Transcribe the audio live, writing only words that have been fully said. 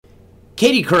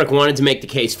Katie Couric wanted to make the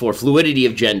case for fluidity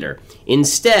of gender.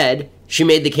 Instead, she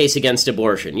made the case against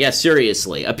abortion. Yes,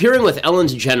 seriously. Appearing with Ellen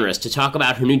DeGeneres to talk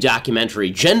about her new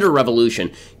documentary, Gender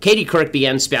Revolution, Katie Couric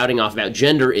began spouting off about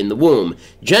gender in the womb.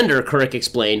 Gender, Couric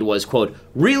explained, was, quote,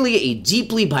 really a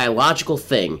deeply biological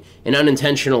thing, an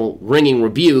unintentional ringing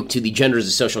rebuke to the gender as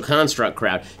a social construct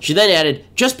crowd. She then added,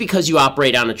 just because you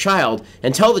operate on a child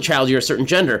and tell the child you're a certain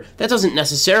gender, that doesn't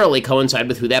necessarily coincide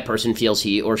with who that person feels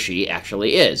he or she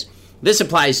actually is. This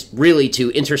applies really to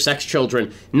intersex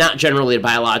children, not generally to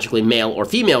biologically male or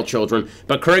female children,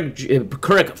 but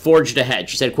Couric forged ahead.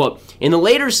 She said, quote, in the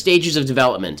later stages of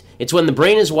development, it's when the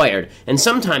brain is wired, and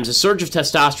sometimes a surge of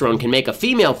testosterone can make a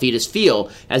female fetus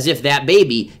feel as if that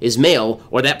baby is male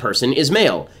or that person is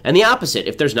male, and the opposite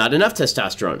if there's not enough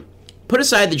testosterone. Put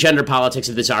aside the gender politics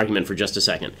of this argument for just a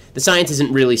second. The science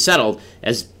isn't really settled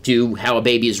as to how a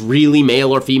baby is really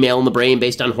male or female in the brain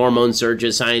based on hormone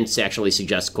surges. Science actually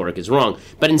suggests Couric is wrong.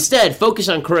 But instead, focus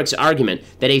on Couric's argument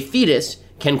that a fetus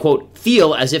can, quote,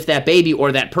 feel as if that baby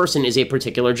or that person is a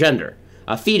particular gender.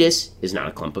 A fetus is not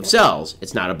a clump of cells.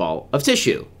 It's not a ball of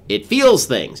tissue. It feels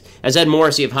things. As Ed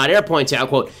Morrissey of Hot Air points out,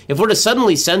 quote, if we're to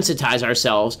suddenly sensitize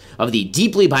ourselves of the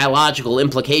deeply biological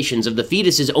implications of the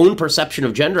fetus's own perception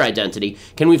of gender identity,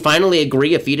 can we finally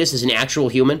agree a fetus is an actual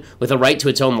human with a right to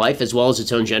its own life as well as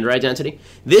its own gender identity?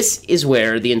 This is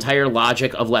where the entire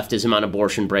logic of leftism on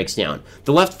abortion breaks down.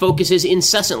 The left focuses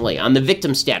incessantly on the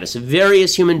victim status of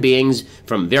various human beings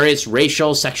from various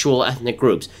racial, sexual, ethnic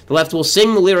groups. The left will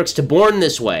sing the lyrics to Born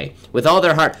This Way with all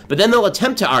their heart, but then they'll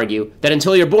attempt to argue that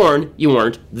until you're born, you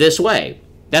weren't this way.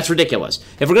 That's ridiculous.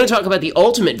 If we're going to talk about the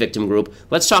ultimate victim group,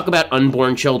 let's talk about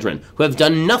unborn children who have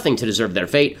done nothing to deserve their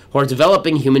fate, who are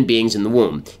developing human beings in the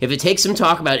womb. If it takes some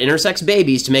talk about intersex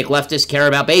babies to make leftists care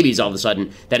about babies all of a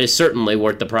sudden, that is certainly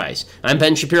worth the price. I'm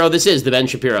Ben Shapiro. This is The Ben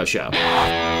Shapiro Show.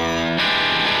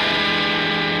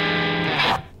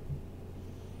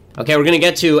 Okay, we're going to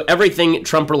get to everything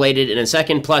Trump-related in a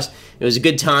second, plus it was a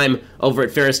good time over at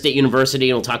Ferris State University,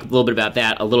 and we'll talk a little bit about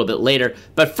that a little bit later.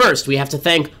 But first, we have to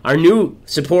thank our new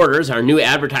supporters, our new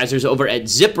advertisers over at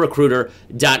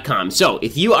ZipRecruiter.com. So,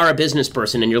 if you are a business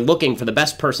person and you're looking for the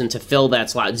best person to fill that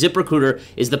slot, ZipRecruiter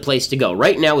is the place to go.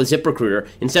 Right now with ZipRecruiter,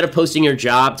 instead of posting your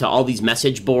job to all these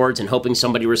message boards and hoping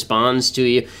somebody responds to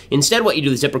you, instead what you do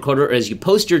with ZipRecruiter is you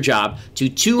post your job to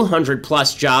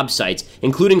 200-plus job sites,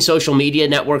 including social media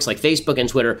networks like Facebook and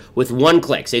Twitter, with one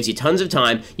click. Saves you tons of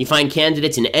time. You find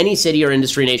candidates in any city or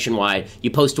industry nationwide.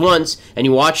 You post once, and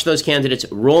you watch those candidates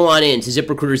roll on in to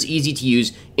ZipRecruiter's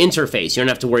easy-to-use interface. You don't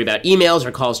have to worry about emails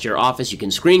or calls to your office. You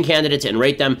can screen candidates and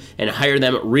rate them and hire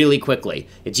them really quickly.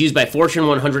 It's used by Fortune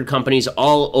 100 companies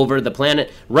all over the planet.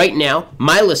 Right now,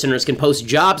 my listeners can post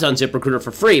jobs on ZipRecruiter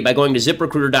for free by going to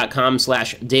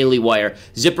ZipRecruiter.com/dailywire,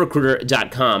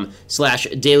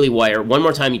 ZipRecruiter.com/dailywire. One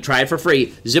more time, you try it for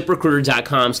free,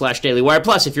 ZipRecruiter.com/dailywire.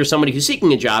 Plus, if you're somebody who's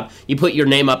seeking a job, you put your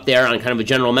name up there on kind of a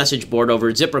general message board over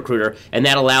at ZipRecruiter, and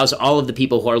that allows all of the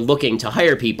people who are looking to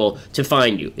hire people to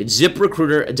find you. It's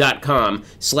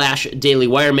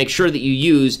ZipRecruiter.com/dailywire. Make sure that you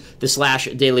use the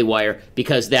 /dailywire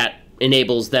because that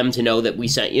enables them to know that we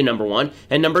sent you, number one.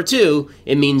 And number two,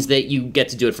 it means that you get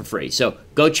to do it for free. So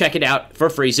go check it out for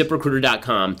free,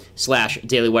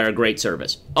 ZipRecruiter.com/dailywire. Great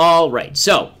service. All right.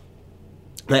 So,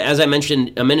 as I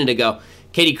mentioned a minute ago,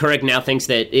 Katie Couric now thinks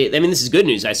that, this is good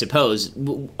news, I suppose.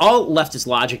 All leftist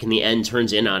logic in the end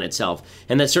turns in on itself,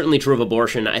 and that's certainly true of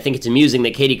abortion. I think it's amusing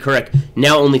that Katie Couric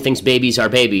now only thinks babies are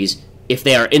babies if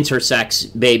they are intersex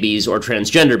babies or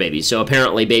transgender babies. So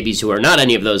apparently babies who are not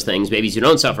any of those things, babies who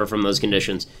don't suffer from those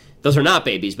conditions, those are not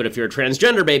babies. But if you're a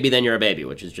transgender baby, then you're a baby,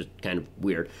 which is just kind of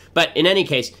weird. But in any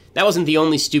case, that wasn't the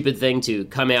only stupid thing to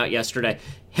come out yesterday.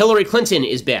 Hillary Clinton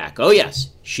is back. Oh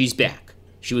yes, she's back.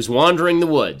 She was wandering the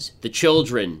woods. The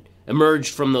children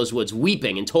emerged from those woods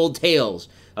weeping and told tales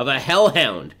of a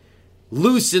hellhound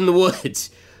loose in the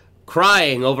woods,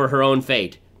 crying over her own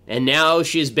fate. And now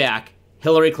she is back.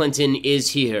 Hillary Clinton is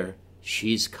here.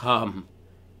 She's come.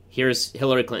 Here's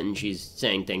Hillary Clinton. She's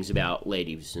saying things about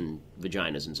ladies and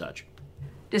vaginas and such.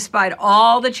 Despite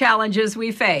all the challenges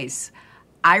we face,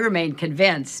 I remain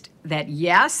convinced that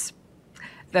yes,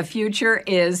 the future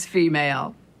is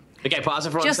female. Okay, pause it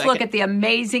for 1 second. Just look at the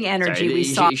amazing energy we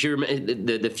saw.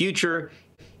 The future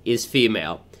is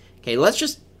female. Okay, let's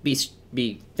just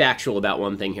be factual about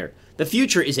one thing here. The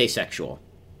future is asexual.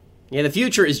 Yeah, the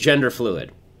future is gender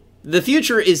fluid. The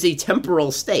future is a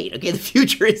temporal state, okay? The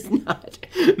future is not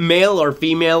male or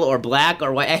female or black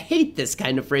or white. I hate this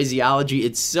kind of phraseology.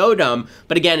 It's so dumb.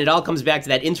 But again, it all comes back to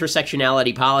that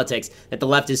intersectionality politics that the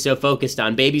left is so focused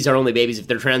on. Babies are only babies if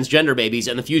they're transgender babies,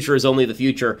 and the future is only the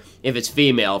future if it's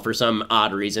female for some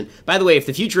odd reason. By the way, if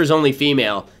the future is only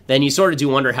female, then you sort of do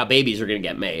wonder how babies are going to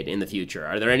get made in the future.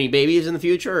 Are there any babies in the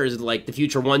future, or is it like the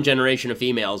future one generation of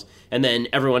females and then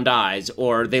everyone dies,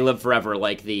 or they live forever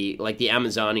like the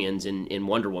Amazonians in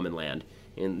Wonder Woman land?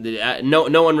 And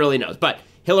no one really knows. But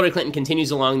Hillary Clinton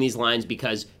continues along these lines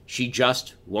because she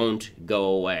just won't go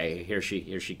away. Here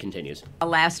she continues.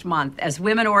 Last month, as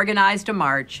women organized a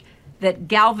march that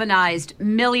galvanized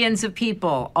millions of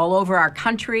people all over our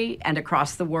country and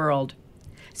across the world.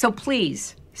 So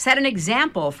please, set an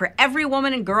example for every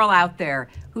woman and girl out there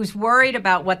who's worried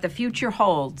about what the future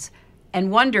holds and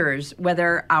wonders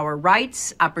whether our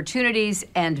rights, opportunities,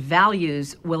 and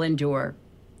values will endure.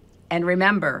 And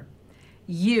remember,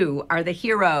 you are the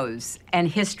heroes and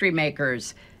history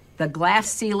makers, the glass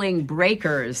ceiling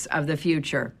breakers of the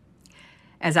future.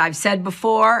 As I've said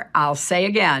before, I'll say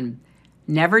again,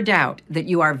 never doubt that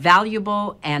you are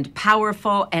valuable and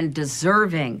powerful and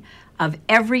deserving of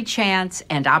every chance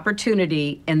and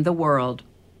opportunity in the world.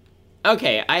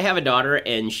 Okay, I have a daughter,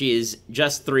 and she is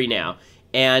just 3 now,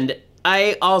 and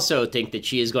I also think that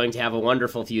she is going to have a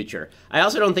wonderful future. I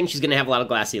also don't think she's going to have a lot of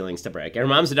glass ceilings to break. Her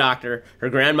mom's a doctor.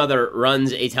 Her grandmother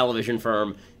runs a television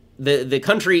firm. The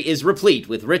country is replete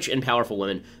with rich and powerful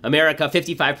women. America,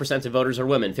 55% of voters are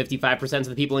women. 55% of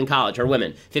the people in college are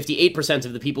women. 58%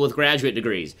 of the people with graduate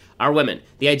degrees are women.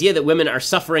 The idea that women are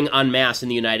suffering en masse in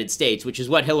the United States, which is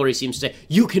what Hillary seems to say,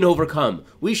 you can overcome.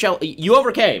 You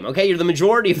overcame, okay? You're the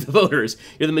majority of the voters.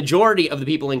 You're the majority of the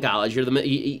people in college. You're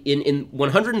in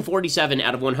 147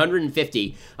 out of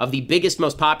 150 of the biggest,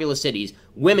 most populous cities,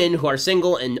 women who are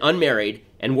single and unmarried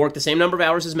and work the same number of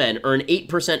hours as men earn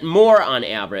 8% more on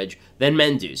average than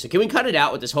men do. So can we cut it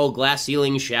out with this whole glass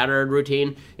ceiling shattered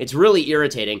routine? It's really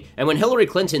irritating. And when Hillary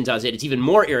Clinton does it, it's even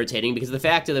more irritating because the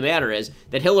fact of the matter is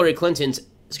that Hillary Clinton's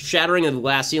shattering of the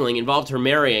glass ceiling involved her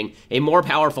marrying a more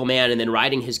powerful man and then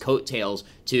riding his coattails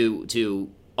to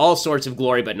all sorts of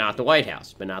glory, but not the White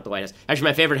House. Actually,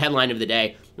 my favorite headline of the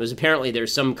day was apparently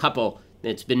there's some couple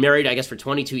that's been married, I guess, for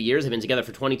 22 years. They've been together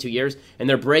for 22 years, and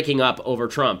they're breaking up over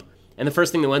Trump. And the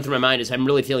first thing that went through my mind is I'm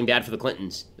really feeling bad for the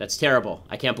Clintons. That's terrible.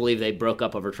 I can't believe they broke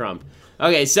up over Trump.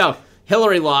 Okay, so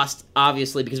Hillary lost,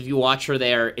 obviously, because if you watch her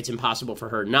there, it's impossible for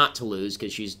her not to lose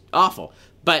because she's awful.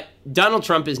 But Donald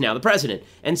Trump is now the president.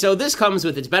 And so this comes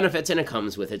with its benefits and it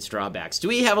comes with its drawbacks. Do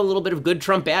we have a little bit of good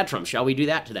Trump, bad Trump? Shall we do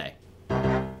that today?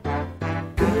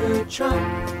 Good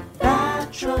Trump,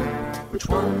 bad Trump, which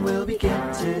one will we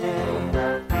get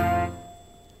today?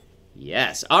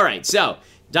 Yes. All right, so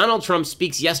Donald Trump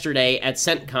speaks yesterday at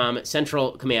CENTCOM,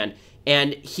 Central Command,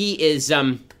 and he is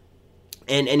and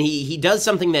he does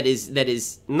something that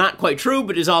is not quite true,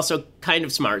 but is also kind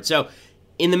of smart. So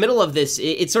in the middle of this,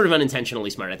 it's sort of unintentionally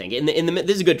smart, I think.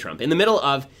 This is a good Trump. In the middle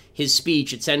of his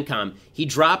speech at CENTCOM, he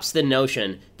drops the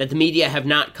notion that the media have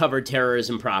not covered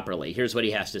terrorism properly. Here's what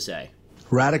he has to say.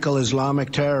 Radical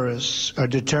Islamic terrorists are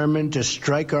determined to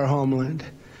strike our homeland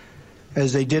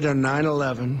as they did on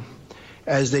 9/11,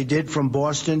 as they did from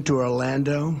Boston to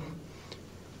Orlando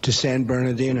to San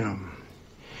Bernardino.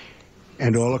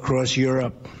 And all across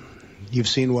Europe, you've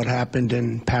seen what happened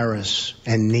in Paris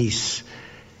and Nice.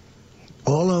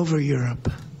 All over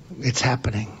Europe, it's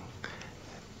happening.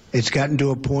 It's gotten to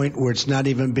a point where it's not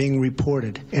even being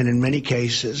reported. And in many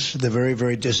cases, the very,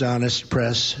 very dishonest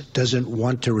press doesn't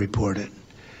want to report it.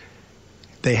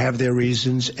 They have their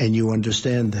reasons, and you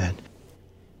understand that.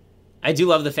 I do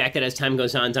love the fact that as time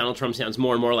goes on, Donald Trump sounds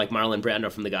more and more like Marlon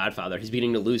Brando from The Godfather. He's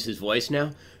beginning to lose his voice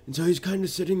now. And so he's kind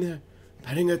of sitting there,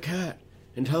 petting a cat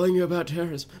and telling you about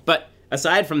terrorism. But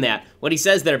aside from that, what he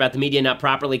says there about the media not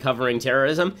properly covering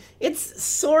terrorism, it's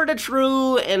sort of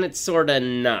true and it's sort of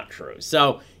not true.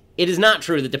 So it is not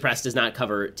true that the press does not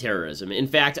cover terrorism. In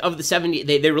fact, of the 70,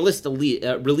 they released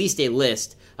a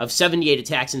list of 78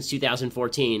 attacks since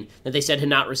 2014 that they said had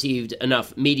not received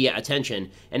enough media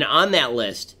attention. And on that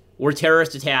list were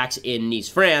terrorist attacks in Nice,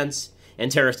 France,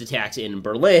 and terrorist attacks in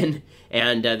Berlin,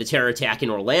 and the terror attack in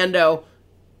Orlando.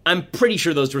 I'm pretty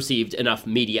sure those received enough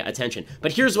media attention.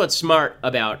 But here's what's smart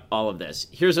about all of this.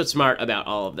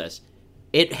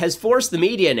 It has forced the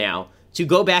media now to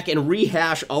go back and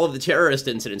rehash all of the terrorist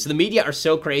incidents. The media are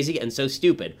so crazy and so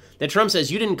stupid that Trump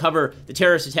says you didn't cover the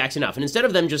terrorist attacks enough. And instead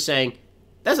of them just saying,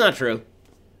 that's not true,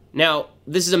 Now,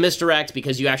 this is a misdirect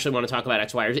because you actually want to talk about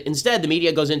X, Y, or Z. Instead, the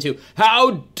media goes into,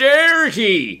 how dare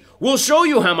he? We'll show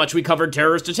you how much we covered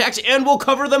terrorist attacks, and we'll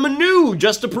cover them anew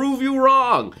just to prove you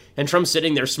wrong. And Trump's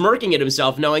sitting there smirking at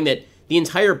himself, knowing that the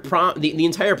entire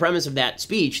premise of that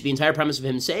speech, the entire premise of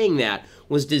him saying that,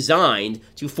 was designed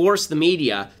to force the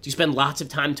media to spend lots of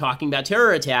time talking about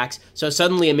terror attacks, so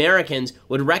suddenly Americans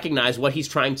would recognize what he's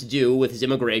trying to do with his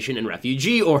immigration and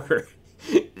refugee order.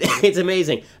 It's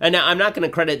amazing. And now I'm not going to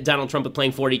credit Donald Trump with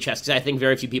playing 4D chess, because I think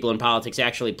very few people in politics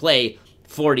actually play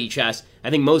 4D chess. I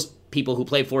think most people who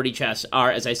play 4D chess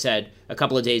are, as I said a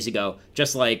couple of days ago,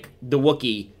 just like the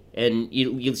Wookiee, and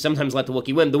you sometimes let the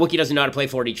Wookiee win. The Wookiee doesn't know how to play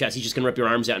 4D chess. He's just going to rip your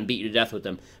arms out and beat you to death with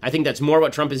them. I think that's more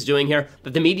what Trump is doing here,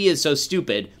 but the media is so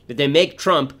stupid that they make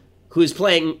Trump, who is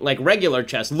playing like regular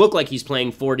chess, look like he's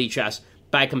playing 4D chess.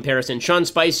 By comparison, Sean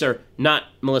Spicer, not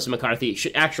Melissa McCarthy,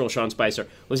 actual Sean Spicer,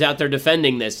 was out there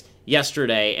defending this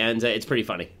yesterday, and it's pretty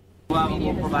funny. Well,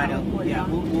 we'll provide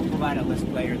a list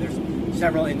later. There's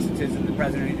several instances, and the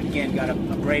president again got a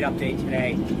great update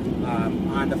today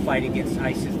on the fight against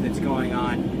ISIS that's going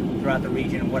on throughout the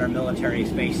region and what our military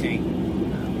is facing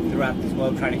throughout this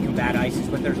globe trying to combat ISIS.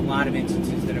 But there's a lot of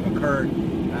instances that have occurred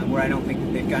where I don't think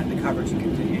that they've gotten the coverage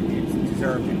it's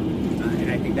deserved,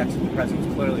 and I think that's what the president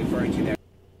was clearly referring to there.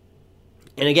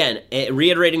 And again,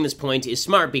 reiterating this point is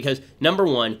smart because, number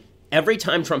one, every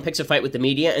time Trump picks a fight with the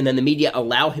media and then the media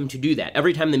allow him to do that,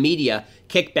 every time the media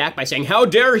kick back by saying, how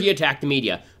dare he attack the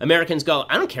media, Americans go,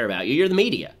 I don't care about you, you're the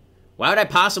media. Why would I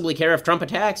possibly care if Trump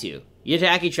attacks you? You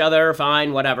attack each other,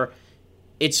 fine, whatever.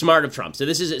 It's smart of Trump. So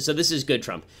this is good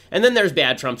Trump. And then there's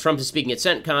bad Trump. Trump is speaking at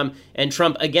CENTCOM, and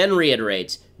Trump again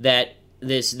reiterates that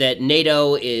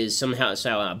NATO is somehow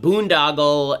a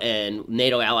boondoggle, and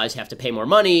NATO allies have to pay more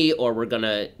money, or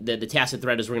the tacit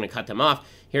threat is we're gonna cut them off.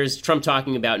 Here's Trump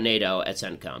talking about NATO at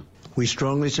CENTCOM. We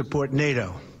strongly support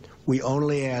NATO. We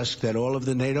only ask that all of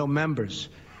the NATO members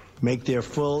make their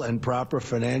full and proper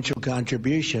financial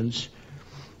contributions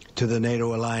to the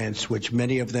NATO alliance, which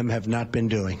many of them have not been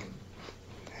doing.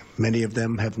 Many of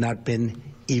them have not been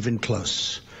even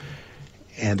close,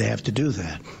 and they have to do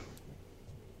that.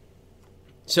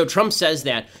 So Trump says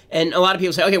that, and a lot of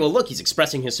people say, okay, well, look, he's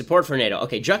expressing his support for NATO.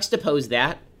 Okay, juxtapose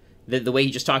that, the way he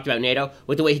just talked about NATO,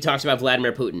 with the way he talks about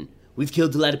Vladimir Putin. We've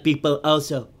killed a lot of people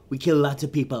also. We kill lots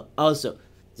of people also.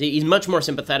 He's much more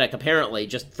sympathetic, apparently,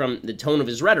 just from the tone of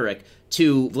his rhetoric,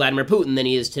 to Vladimir Putin than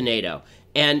he is to NATO.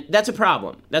 And that's a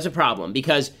problem. That's a problem,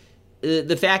 because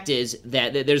the fact is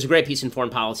that there's a great piece in Foreign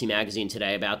Policy magazine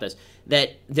today about this,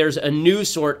 that there's a new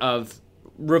sort of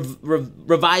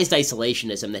revised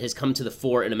isolationism that has come to the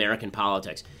fore in American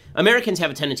politics. Americans have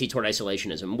a tendency toward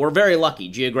isolationism. We're very lucky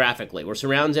geographically. We're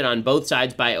surrounded on both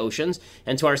sides by oceans,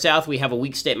 and to our south we have a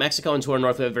weak state, Mexico, and to our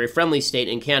north we have a very friendly state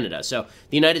in Canada. So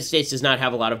the United States does not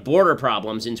have a lot of border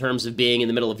problems in terms of being in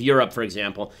the middle of Europe, for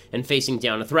example, and facing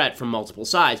down a threat from multiple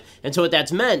sides. And so what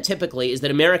that's meant, typically, is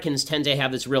that Americans tend to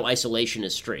have this real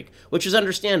isolationist streak, which is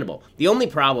understandable. The only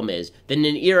problem is that in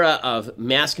an era of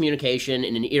mass communication,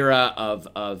 in an era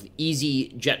of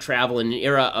easy jet travel, in an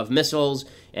era of missiles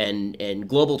and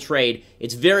global trade,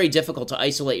 it's very difficult to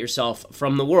isolate yourself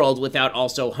from the world without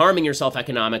also harming yourself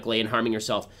economically and harming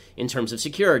yourself in terms of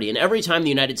security. And every time the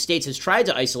United States has tried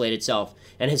to isolate itself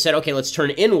and has said, okay, let's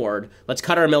turn inward, let's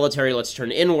cut our military, let's turn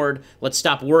inward, let's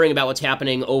stop worrying about what's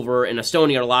happening over in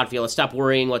Estonia or Latvia, let's stop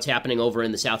worrying what's happening over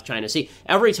in the South China Sea.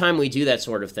 Every time we do that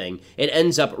sort of thing, it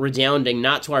ends up redounding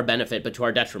not to our benefit but to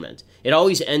our detriment. It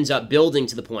always ends up building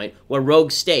to the point where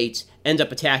rogue states end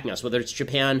up attacking us, whether it's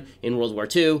Japan in World War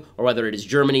II or whether it is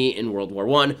Germany in World War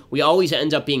I. We always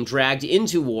end up being dragged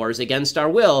into wars against our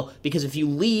will, because if you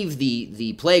leave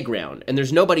the playground and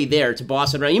there's nobody there to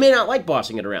boss it around, you may not like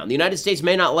bossing it around. The United States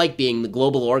may not like being the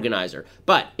global organizer,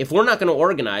 but if we're not going to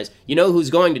organize, you know who's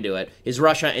going to do it is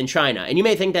Russia and China. And you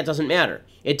may think that doesn't matter.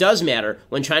 It does matter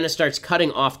when China starts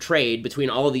cutting off trade between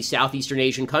all of these Southeastern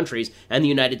Asian countries and the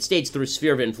United States through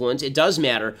sphere of influence. It does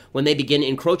matter when they begin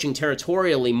encroaching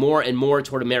territorially more and more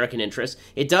toward American interests.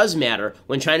 It does matter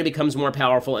when China becomes more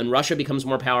powerful and Russia becomes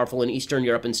more powerful in Eastern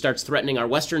Europe and starts threatening our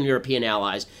Western European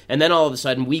allies. And then all of a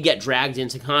sudden we get dragged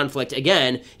into conflict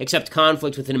again, except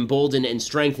conflict with an emboldened and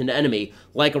strengthened enemy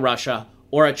like a Russia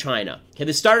or a China. Okay,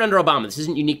 this started under Obama. This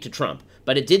isn't unique to Trump,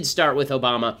 but it did start with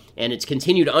Obama, and it's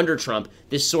continued under Trump,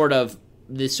 this sort of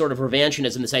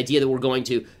revanchianism, this idea that we're going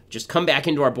to just come back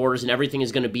into our borders and everything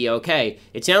is going to be okay.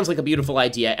 It sounds like a beautiful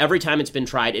idea. Every time it's been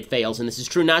tried, it fails, and this is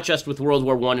true not just with World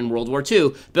War I and World War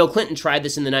II. Bill Clinton tried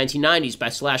this in the 1990s by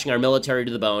slashing our military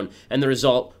to the bone, and the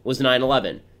result was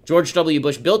 9/11. George W.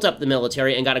 Bush built up the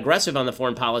military and got aggressive on the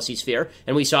foreign policy sphere,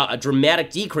 and we saw a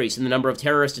dramatic decrease in the number of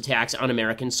terrorist attacks on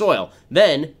American soil.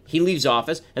 Then he leaves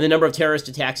office, and the number of terrorist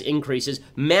attacks increases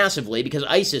massively because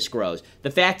ISIS grows.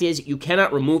 The fact is, you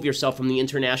cannot remove yourself from the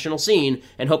international scene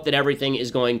and hope that everything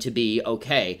is going to be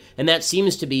okay. And that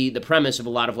seems to be the premise of a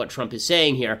lot of what Trump is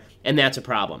saying here, and that's a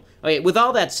problem. Okay, with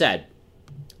all that said,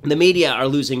 the media are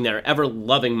losing their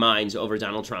ever-loving minds over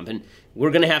Donald Trump, and we're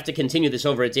going to have to continue this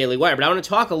over at Daily Wire. But I want to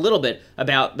talk a little bit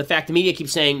about the fact the media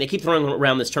keeps saying, they keep throwing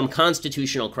around this term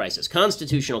constitutional crisis.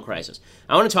 Constitutional crisis.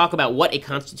 I want to talk about what a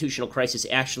constitutional crisis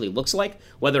actually looks like,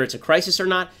 whether it's a crisis or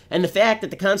not, and the fact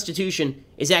that the Constitution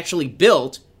is actually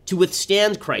built to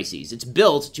withstand crises. It's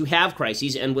built to have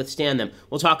crises and withstand them.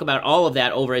 We'll talk about all of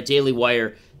that over at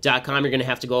dailywire.com. You're going to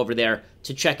have to go over there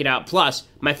to check it out. Plus,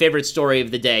 my favorite story of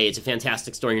the day. It's a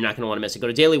fantastic story. You're not going to want to miss it. Go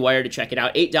to Daily Wire to check it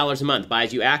out. $8 a month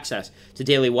buys you access to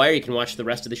Daily Wire. You can watch the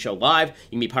rest of the show live.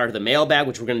 You can be part of the mailbag,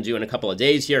 which we're going to do in a couple of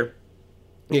days here.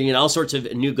 You can get all sorts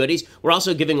of new goodies. We're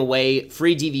also giving away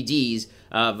free DVDs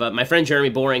of my friend Jeremy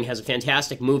Boring has a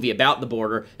fantastic movie about the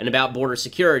border and about border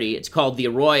security. It's called The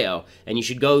Arroyo, and you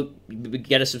should go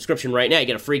get a subscription right now. You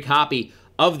get a free copy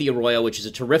of The Arroyo, which is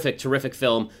a terrific, terrific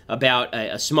film about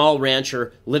a small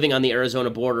rancher living on the Arizona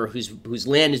border whose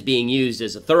land is being used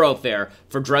as a thoroughfare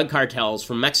for drug cartels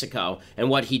from Mexico and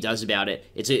what he does about it.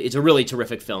 It's a really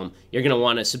terrific film. You're going to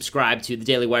want to subscribe to the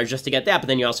Daily Wire just to get that, but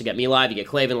then you also get me live, you get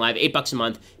Klavan live, $8 a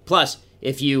month. Plus,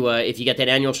 if you get that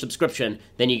annual subscription,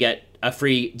 then you get a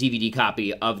free DVD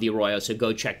copy of The Arroyo, so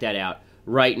go check that out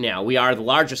right now. We are the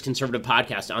largest conservative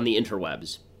podcast on the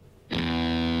interwebs.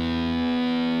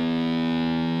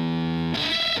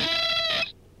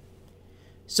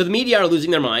 So the media are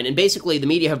losing their mind, and basically the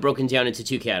media have broken down into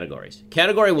two categories.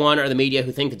 Category one are the media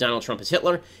who think that Donald Trump is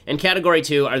Hitler, and category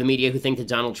two are the media who think that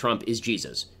Donald Trump is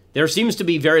Jesus. There seems to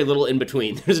be very little in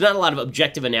between. There's not a lot of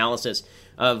objective analysis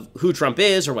of who Trump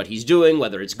is or what he's doing,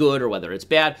 whether it's good or whether it's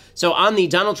bad. So on the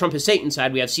Donald Trump is Satan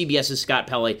side, we have CBS's Scott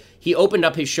Pelley. He opened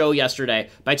up his show yesterday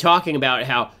by talking about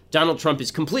how Donald Trump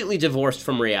is completely divorced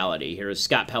from reality. Here is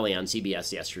Scott Pelley on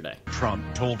CBS yesterday.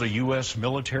 Trump told a U.S.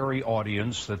 military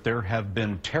audience that there have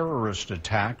been terrorist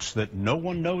attacks that no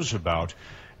one knows about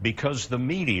because the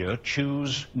media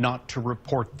choose not to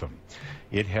report them.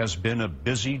 It has been a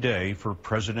busy day for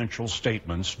presidential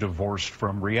statements divorced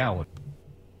from reality.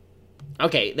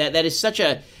 Okay, that is such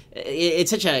a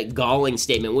galling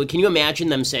statement. Can you imagine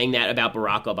them saying that about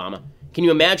Barack Obama? Can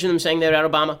you imagine them saying that about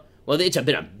Obama? Well, it's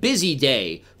been a busy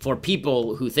day for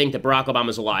people who think that Barack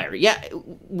Obama's a liar. Yeah,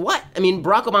 what? I mean,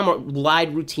 Barack Obama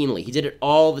lied routinely. He did it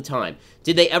all the time.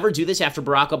 Did they ever do this after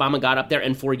Barack Obama got up there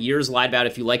and for years lied about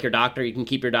if you like your doctor, you can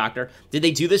keep your doctor? Did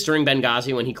they do this during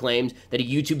Benghazi when he claimed that a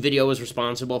YouTube video was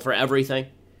responsible for everything?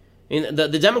 I mean,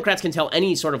 the Democrats can tell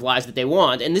any sort of lies that they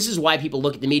want, and this is why people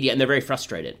look at the media and they're very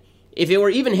frustrated. If it were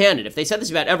even-handed, if they said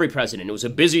this about every president, it was a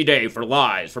busy day for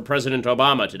lies for President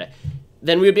Obama today,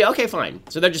 then we would be, okay, fine.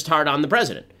 So they're just hard on the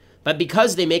president. But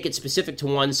because they make it specific to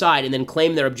one side and then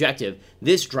claim their objective,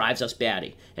 this drives us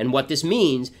batty. And what this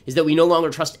means is that we no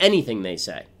longer trust anything they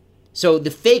say. So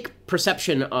the fake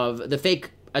perception of, the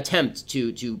fake attempt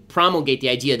to promulgate the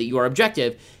idea that you are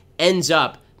objective ends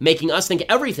up making us think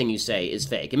everything you say is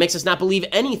fake. It makes us not believe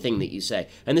anything that you say.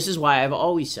 And this is why I've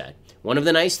always said, one of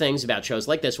the nice things about shows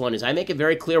like this one is I make it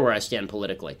very clear where I stand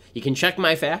politically. You can check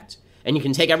my facts, and you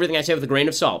can take everything I say with a grain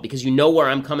of salt, because you know where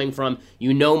I'm coming from,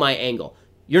 you know my angle.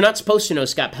 You're not supposed to know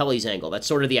Scott Pelley's angle. That's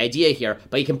sort of the idea here,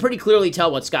 but you can pretty clearly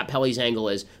tell what Scott Pelley's angle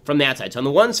is from that side. So on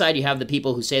the one side, you have the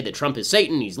people who say that Trump is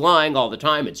Satan, he's lying all the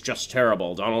time, it's just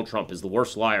terrible, Donald Trump is the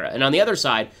worst liar. And on the other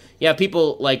side, you have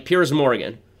people like Piers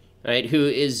Morgan, right, who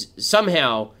is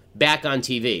somehow back on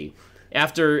TV.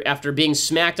 After being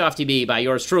smacked off TV by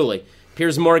yours truly,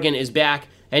 Piers Morgan is back,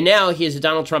 and now he is a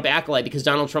Donald Trump acolyte because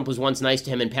Donald Trump was once nice to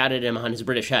him and patted him on his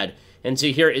British head. And so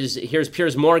here's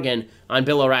Piers Morgan on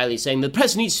Bill O'Reilly saying the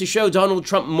press needs to show Donald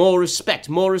Trump more respect,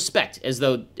 as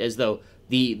though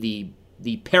the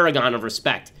paragon of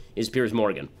respect is Piers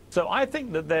Morgan. So I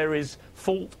think that there is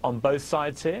fault on both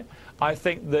sides here. I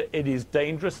think that it is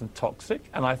dangerous and toxic,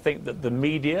 and I think that the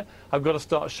media have got to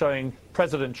start showing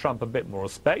President Trump a bit more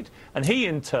respect, and he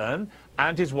in turn,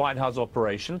 and his White House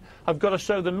operation, have got to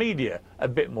show the media a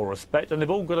bit more respect, and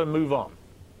they've all got to move on.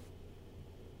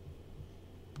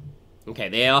 Okay,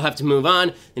 they all have to move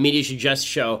on. The media should just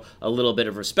show a little bit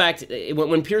of respect.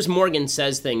 When Piers Morgan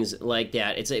says things like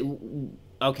that, it's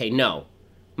okay, no.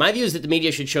 My view is that the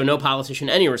media should show no politician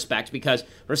any respect, because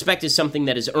respect is something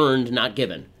that is earned, not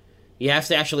given. You have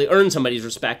to actually earn somebody's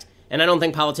respect, and I don't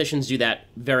think politicians do that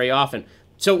very often.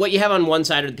 So what you have on one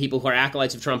side are the people who are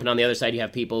acolytes of Trump, and on the other side you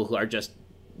have people who are just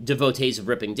devotees of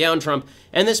ripping down Trump,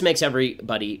 and this makes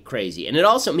everybody crazy. And it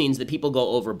also means that people go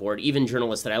overboard, even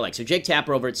journalists that I like. So Jake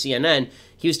Tapper over at CNN,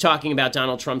 he was talking about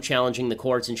Donald Trump challenging the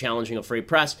courts and challenging a free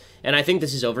press, and I think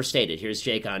this is overstated. Here's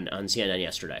Jake on CNN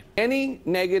yesterday. Any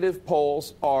negative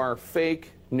polls are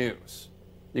fake news.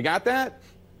 You got that?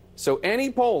 So any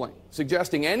polling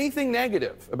suggesting anything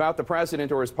negative about the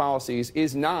president or his policies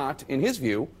is not, in his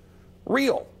view,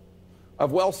 real.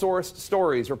 Of well-sourced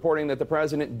stories reporting that the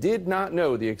president did not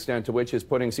know the extent to which his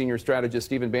putting senior strategist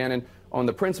Stephen Bannon on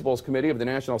the Principals Committee of the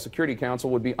National Security Council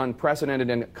would be unprecedented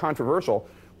and controversial,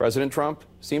 President Trump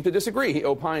seemed to disagree. He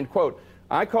opined, quote,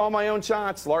 "I call my own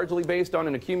shots largely based on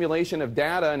an accumulation of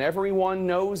data, and everyone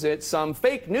knows it, some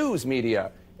fake news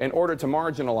media, in order to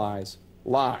marginalize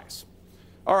lies."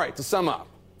 All right, to sum up,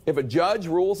 if a judge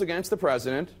rules against the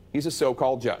president, he's a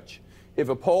so-called judge. If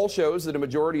a poll shows that a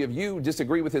majority of you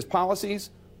disagree with his policies,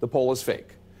 the poll is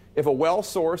fake. If a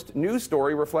well-sourced news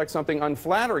story reflects something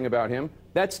unflattering about him,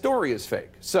 that story is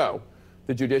fake. So,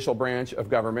 the judicial branch of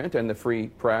government and the free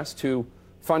press, two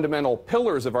fundamental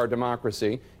pillars of our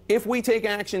democracy, if we take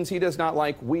actions he does not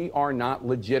like, we are not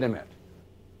legitimate.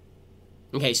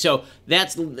 Okay, so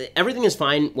everything is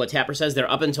fine, what Tapper says there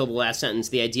up until the last sentence,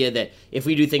 the idea that if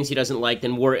we do things he doesn't like,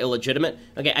 then we're illegitimate.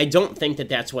 Okay, I don't think that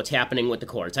that's what's happening with the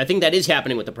courts. I think that is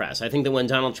happening with the press. I think that when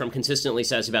Donald Trump consistently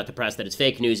says about the press that it's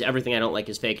fake news, everything I don't like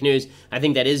is fake news, I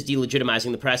think that is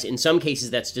delegitimizing the press. In some cases,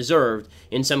 that's deserved.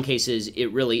 In some cases,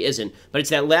 it really isn't. But it's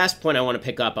that last point I want to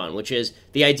pick up on, which is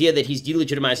the idea that he's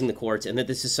delegitimizing the courts and that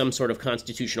this is some sort of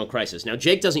constitutional crisis. Now,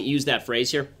 Jake doesn't use that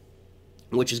phrase here,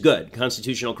 which is good,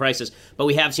 constitutional crisis, but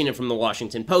we have seen it from the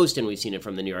Washington Post, and we've seen it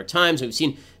from the New York Times. We've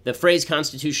seen the phrase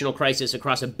constitutional crisis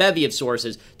across a bevy of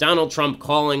sources, Donald Trump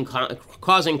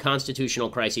causing constitutional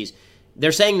crises.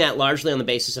 They're saying that largely on the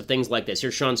basis of things like this.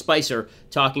 Here's Sean Spicer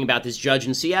talking about this judge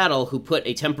in Seattle who put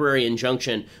a temporary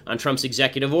injunction on Trump's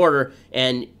executive order,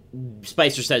 and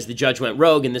Spicer says the judge went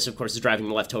rogue, and this, of course, is driving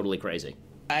the left totally crazy.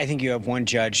 I think you have one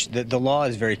judge. The law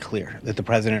is very clear that the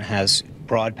president has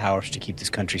broad powers to keep this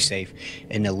country safe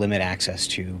and to limit access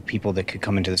to people that could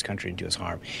come into this country and do us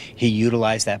harm. He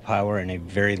utilized that power in a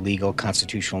very legal,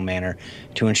 constitutional manner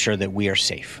to ensure that we are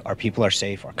safe. Our people are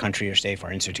safe, our country are safe,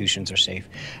 our institutions are safe.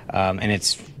 And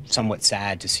it's somewhat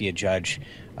sad to see a judge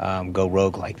go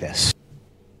rogue like this.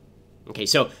 Okay,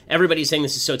 so everybody's saying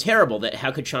this is so terrible that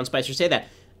how could Sean Spicer say that?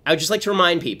 I would just like to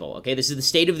remind people, okay, this is the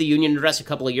State of the Union address a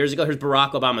couple of years ago. Here's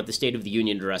Barack Obama at the State of the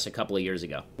Union address a couple of years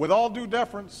ago. With all due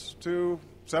deference to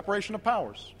separation of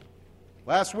powers,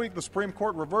 last week the Supreme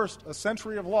Court reversed a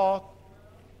century of law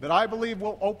that I believe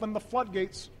will open the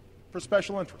floodgates for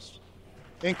special interests,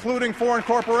 including foreign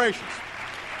corporations,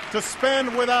 to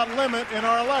spend without limit in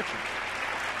our elections.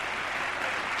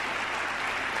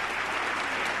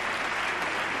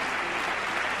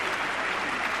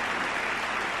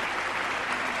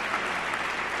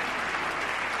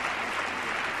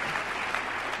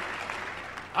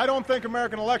 I don't think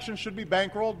American elections should be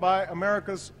bankrolled by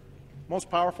America's most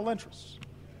powerful interests,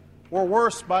 or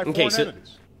worse, by foreign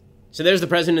entities. So there's the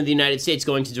President of the United States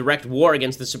going to direct war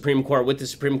against the Supreme Court with the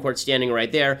Supreme Court standing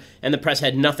right there, and the press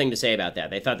had nothing to say about that.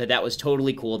 They thought that that was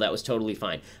totally cool, that was totally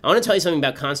fine. I want to tell you something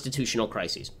about constitutional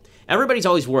crises. Everybody's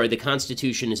always worried the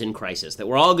Constitution is in crisis, that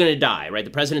we're all going to die, right? The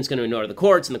president's going to ignore the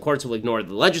courts, and the courts will ignore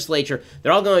the legislature.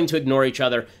 They're all going to ignore each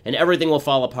other, and everything will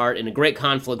fall apart in a great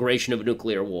conflagration of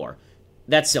nuclear war.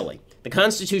 That's silly. The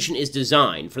Constitution is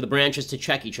designed for the branches to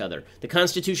check each other. The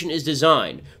Constitution is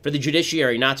designed for the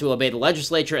judiciary not to obey the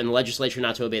legislature, and the legislature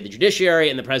not to obey the judiciary,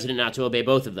 and the president not to obey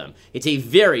both of them. It's a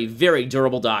very, very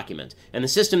durable document, and the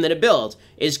system that it built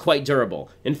is quite durable.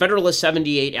 In Federalist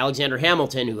 78, Alexander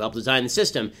Hamilton, who helped design the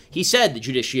system, he said the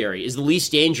judiciary is the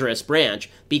least dangerous branch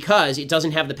because it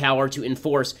doesn't have the power to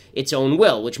enforce its own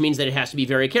will, which means that it has to be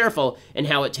very careful in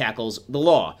how it tackles the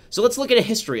law. So let's look at a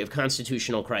history of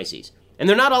constitutional crises. And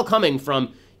they're not all coming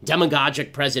from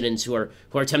demagogic presidents who are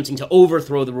attempting to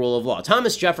overthrow the rule of law.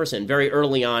 Thomas Jefferson, very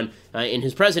early on in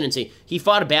his presidency, he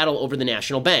fought a battle over the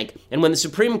national bank. And when the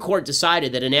Supreme Court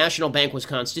decided that a national bank was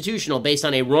constitutional based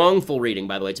on a wrongful reading,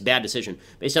 by the way, it's a bad decision,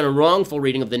 based on a wrongful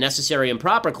reading of the Necessary and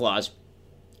Proper Clause,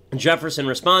 Jefferson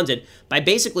responded by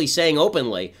basically saying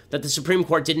openly that the Supreme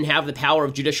Court didn't have the power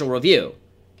of judicial review.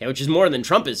 Okay, which is more than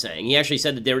Trump is saying. He actually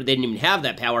said that they didn't even have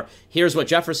that power. Here's what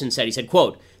Jefferson said. He said,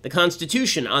 quote, "The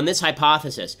Constitution, on this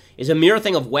hypothesis, is a mere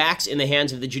thing of wax in the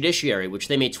hands of the judiciary, which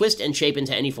they may twist and shape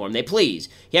into any form they please."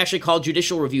 He actually called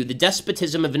judicial review the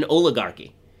despotism of an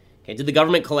oligarchy. Okay, did the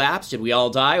government collapse? Did we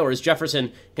all die? Or is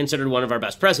Jefferson considered one of our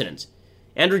best presidents?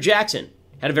 Andrew Jackson,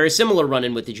 had a very similar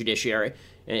run-in with the judiciary.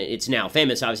 It's now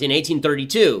famous, obviously. In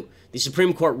 1832, the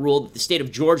Supreme Court ruled that the state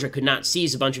of Georgia could not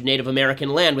seize a bunch of Native American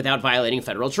land without violating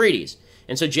federal treaties.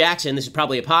 And so Jackson, this is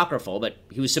probably apocryphal, but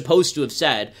he was supposed to have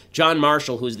said, John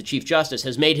Marshall, who is the Chief Justice,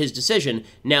 has made his decision,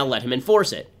 now let him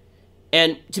enforce it.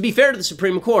 And to be fair to the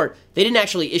Supreme Court, they didn't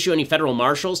actually issue any federal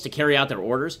marshals to carry out their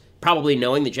orders, probably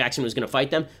knowing that Jackson was going to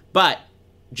fight them, but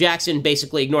Jackson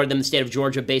basically ignored them. The state of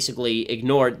Georgia basically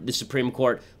ignored the Supreme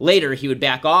Court. Later, he would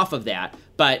back off of that,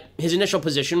 but his initial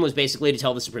position was basically to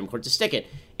tell the Supreme Court to stick it.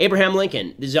 Abraham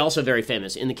Lincoln, this is also very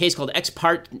famous. In the case called Ex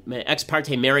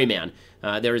parte Merryman,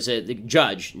 there was a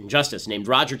justice named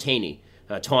Roger Taney.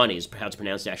 Tawney is how it's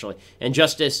pronounced, actually. And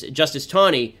Justice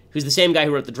Tawney, who's the same guy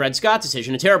who wrote the Dred Scott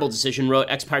decision, a terrible decision, wrote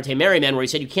Ex parte Merryman, where he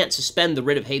said you can't suspend the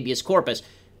writ of habeas corpus.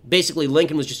 Basically,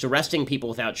 Lincoln was just arresting people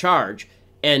without charge,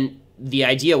 and the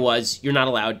idea was you're not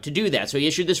allowed to do that. So he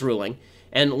issued this ruling,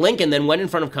 and Lincoln then went in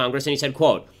front of Congress and he said,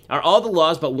 quote, "Are all the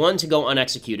laws but one to go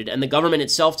unexecuted, and the government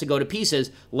itself to go to pieces,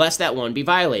 lest that one be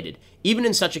violated? Even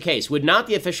in such a case, would not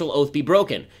the official oath be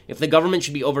broken, if the government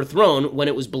should be overthrown when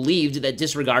it was believed that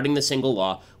disregarding the single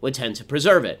law would tend to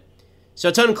preserve it?" So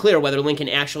it's unclear whether Lincoln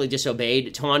actually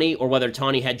disobeyed Tawney or whether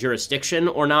Tawney had jurisdiction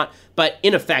or not, but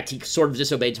in effect, he sort of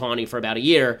disobeyed Tawney for about a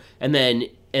year, and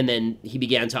then he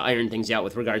began to iron things out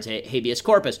with regard to habeas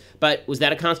corpus. But was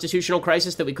that a constitutional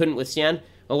crisis that we couldn't withstand?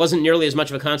 Well, it wasn't nearly as much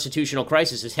of a constitutional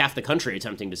crisis as half the country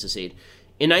attempting to secede.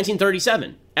 In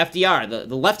 1937, FDR,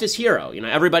 the leftist hero,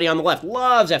 everybody on the left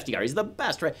loves FDR. He's the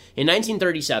best, right? In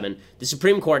 1937, the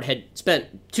Supreme Court had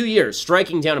spent 2 years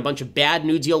striking down a bunch of bad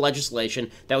New Deal legislation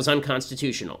that was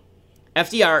unconstitutional.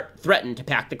 FDR threatened to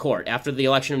pack the court after the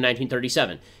election of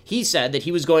 1937. He said that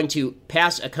he was going to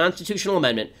pass a constitutional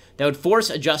amendment that would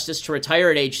force a justice to retire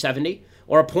at age 70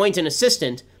 or appoint an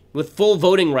assistant with full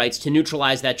voting rights to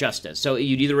neutralize that justice. So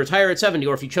you'd either retire at 70,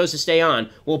 or if you chose to stay on,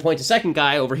 we'll appoint a second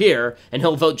guy over here, and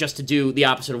he'll vote just to do the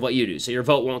opposite of what you do. So your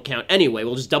vote won't count anyway.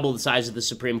 We'll just double the size of the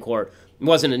Supreme Court. It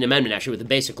wasn't an amendment, actually, with a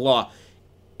basic law.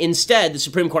 Instead, the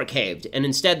Supreme Court caved, and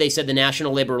instead they said the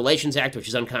National Labor Relations Act, which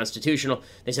is unconstitutional,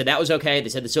 they said that was okay. They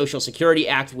said the Social Security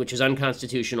Act, which is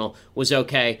unconstitutional, was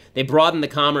okay. They broadened the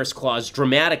Commerce Clause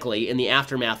dramatically in the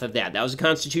aftermath of that. That was a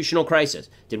constitutional crisis.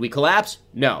 Did we collapse?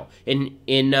 No. In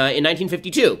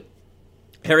 1952,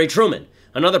 Harry Truman,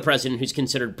 another president who's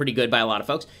considered pretty good by a lot of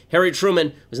folks, Harry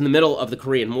Truman was in the middle of the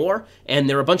Korean War, and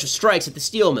there were a bunch of strikes at the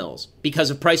steel mills because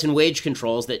of price and wage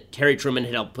controls that Harry Truman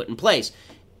had helped put in place.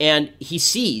 And he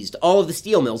seized all of the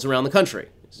steel mills around the country.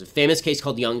 There's a famous case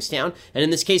called Youngstown, and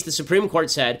in this case, the Supreme Court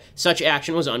said such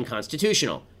action was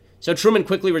unconstitutional. So Truman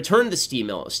quickly returned the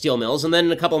steel mills, and then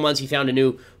in a couple of months, he found a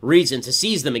new reason to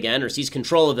seize them again, or seize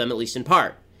control of them, at least in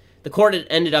part. The court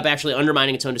ended up actually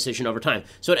undermining its own decision over time.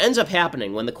 So what ends up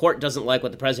happening when the court doesn't like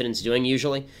what the president's doing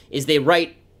usually is they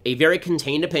write a very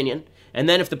contained opinion, and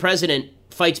then if the president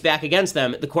fights back against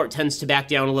them, the court tends to back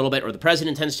down a little bit, or the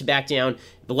president tends to back down,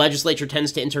 the legislature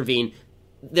tends to intervene.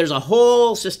 There's a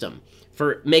whole system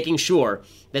for making sure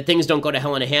that things don't go to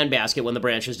hell in a handbasket when the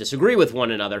branches disagree with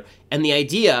one another. And the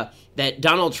idea that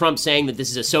Donald Trump saying that this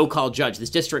is a so-called judge, this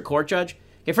district court judge,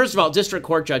 okay, first of all, district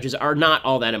court judges are not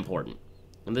all that important.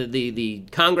 The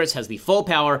Congress has the full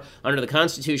power under the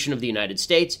Constitution of the United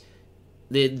States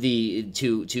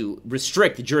to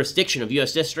restrict the jurisdiction of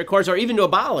U.S. district courts, or even to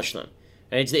abolish them.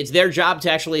 It's their job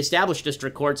to actually establish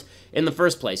district courts in the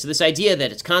first place. So this idea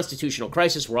that it's constitutional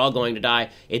crisis, we're all going to die,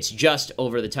 it's just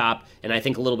over the top. And I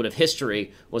think a little bit of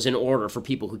history was in order for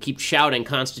people who keep shouting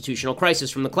constitutional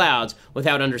crisis from the clouds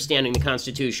without understanding the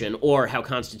Constitution or how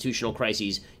constitutional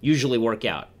crises usually work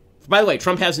out. By the way,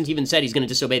 Trump hasn't even said he's going to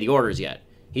disobey the orders yet.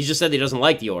 He's just said that he doesn't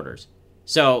like the orders.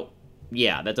 So,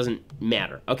 yeah, that doesn't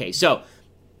matter. Okay, so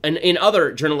and in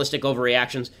other journalistic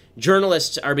overreactions,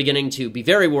 journalists are beginning to be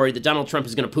very worried that Donald Trump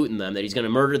is going to Putin them, that he's going to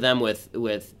murder them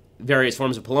with various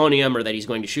forms of polonium, or that he's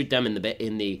going to shoot them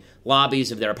in the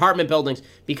lobbies of their apartment buildings,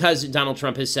 because Donald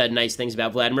Trump has said nice things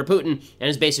about Vladimir Putin and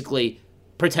has basically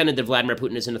pretended that Vladimir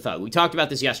Putin isn't a thug. We talked about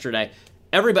this yesterday.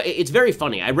 It's very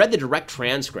funny. I read the direct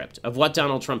transcript of what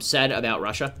Donald Trump said about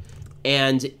Russia,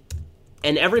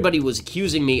 and everybody was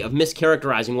accusing me of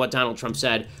mischaracterizing what Donald Trump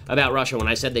said about Russia when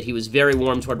I said that he was very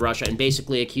warm toward Russia and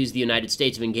basically accused the United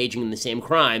States of engaging in the same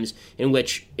crimes in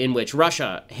which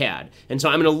Russia had. And so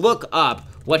I'm going to look up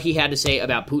what he had to say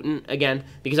about Putin again,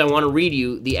 because I want to read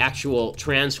you the actual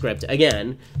transcript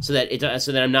again, so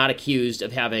that I'm not accused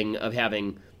of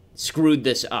having screwed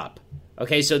this up.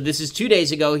 Okay, so this is 2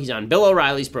 days ago. He's on Bill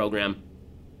O'Reilly's program,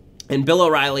 and Bill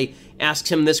O'Reilly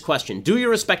asks him this question: do you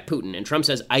respect Putin? And Trump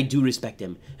says, I do respect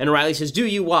him. And O'Reilly says, do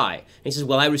you? Why? And he says,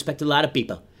 well, I respect a lot of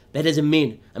people. That doesn't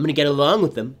mean I'm going to get along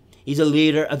with them. He's a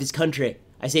leader of his country.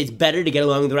 I say it's better to get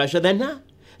along with Russia than not.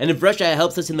 And if Russia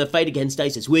helps us in the fight against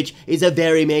ISIS, which is a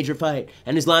very major fight,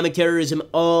 and Islamic terrorism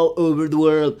all over the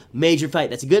world, major fight,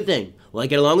 that's a good thing. Will I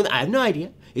get along with it? I have no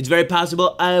idea. It's very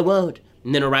possible I won't.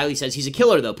 And then O'Reilly says he's a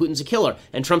killer, though. Putin's a killer.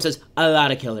 And Trump says, a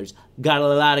lot of killers. Got a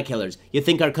lot of killers. You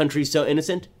think our country's so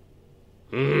innocent?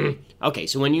 Okay,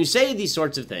 so when you say these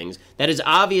sorts of things, that is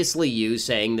obviously you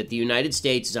saying that the United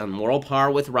States is on moral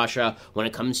par with Russia when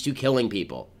it comes to killing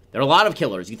people. There are a lot of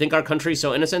killers. You think our country's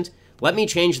so innocent? Let me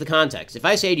change the context. If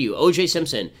I say to you, O.J.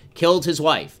 Simpson killed his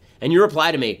wife, and you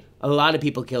reply to me, a lot of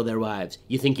people kill their wives,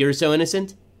 you think you're so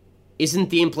innocent?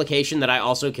 Isn't the implication that I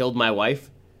also killed my wife?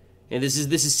 And this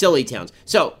is silly towns.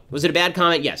 So, was it a bad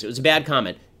comment? Yes, it was a bad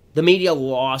comment. The media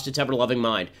lost its ever-loving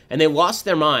mind. And they lost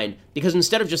their mind because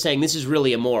instead of just saying, this is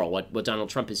really immoral, what Donald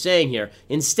Trump is saying here,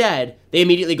 instead, they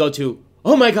immediately go to,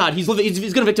 oh my God, he's going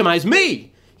to victimize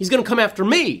me. He's going to come after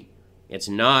me. It's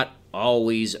not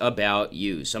always about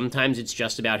you. Sometimes it's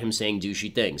just about him saying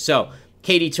douchey things. So,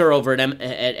 Katie Tur over at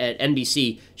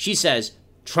NBC, she says,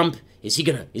 Trump, is he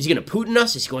gonna Putin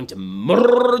us? Is he going to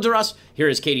murder us? Here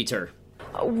is Katie Tur.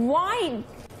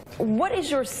 What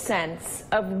is your sense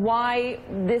of why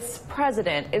this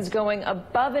president is going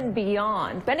above and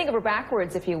beyond, bending over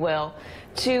backwards, if you will,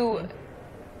 to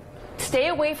stay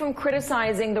away from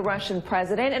criticizing the Russian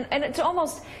president and to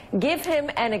almost give him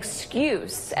an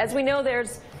excuse? As we know,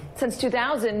 there's, since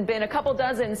 2000, been a couple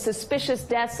dozen suspicious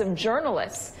deaths of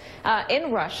journalists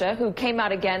in Russia who came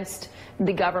out against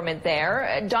the government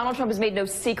there. Donald Trump has made no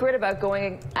secret about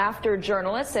going after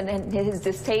journalists and his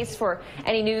distaste for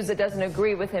any news that doesn't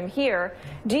agree with him here.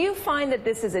 Do you find that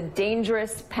this is a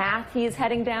dangerous path he is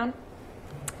heading down?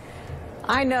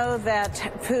 I know that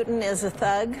Putin is a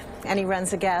thug and he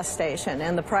runs a gas station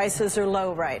and the prices are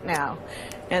low right now.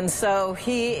 And so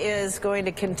he is going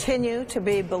to continue to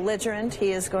be belligerent.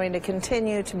 He is going to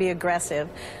continue to be aggressive.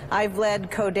 I've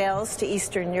led Codels to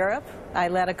Eastern Europe. I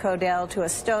led a Codel to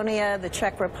Estonia, the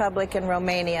Czech Republic, and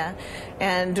Romania.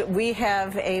 And we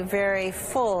have a very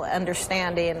full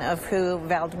understanding of who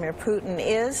Vladimir Putin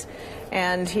is.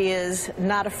 And he is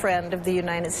not a friend of the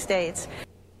United States.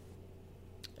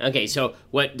 Okay, so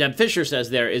what Deb Fisher says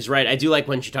there is right. I do like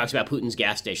when she talks about Putin's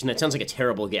gas station. That sounds like a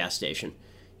terrible gas station.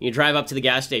 You drive up to the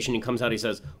gas station, he comes out, he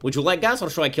says, would you like gas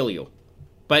or shall I kill you?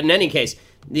 But in any case,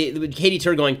 Katie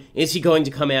Tur going, is he going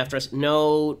to come after us?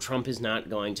 No, Trump is not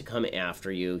going to come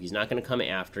after you. He's not going to come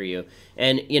after you.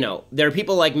 And, you know, there are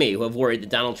people like me who have worried that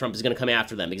Donald Trump is going to come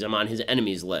after them because I'm on his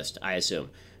enemies list, I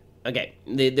assume. Okay,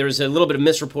 there was a little bit of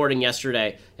misreporting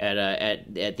yesterday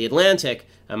at The Atlantic.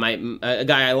 A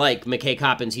guy I like, McKay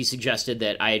Coppins, he suggested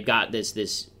that I had got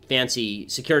this fancy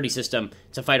security system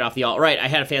to fight off the alt-right. I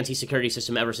had a fancy security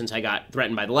system ever since I got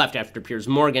threatened by the left after Piers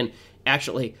Morgan,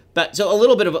 actually. But so a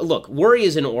little bit of look, worry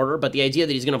is in order, but the idea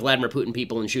that he's going to Vladimir Putin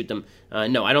people and shoot them,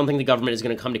 no, I don't think the government is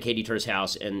going to come to Katie Tur's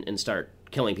house and start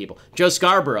killing people. Joe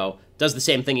Scarborough does the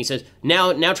same thing. He says,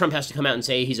 now Trump has to come out and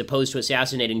say he's opposed to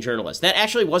assassinating journalists. That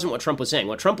actually wasn't what Trump was saying.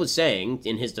 What Trump was saying,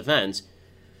 in his defense,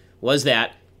 was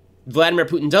that Vladimir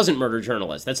Putin doesn't murder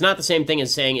journalists. That's not the same thing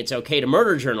as saying it's okay to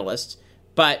murder journalists.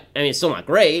 But, I mean, it's still not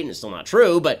great, and it's still not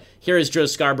true, but here is Joe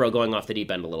Scarborough going off the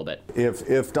deep end a little bit.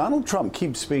 If Donald Trump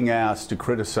keeps being asked to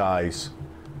criticize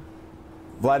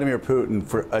Vladimir Putin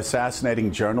for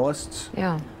assassinating journalists,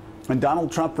 and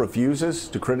Donald Trump refuses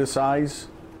to criticize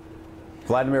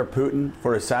Vladimir Putin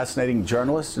for assassinating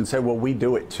journalists and say, well, we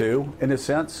do it too, in a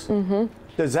sense,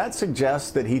 does that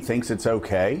suggest that he thinks it's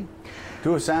okay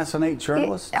to assassinate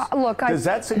journalists? Does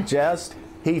that suggest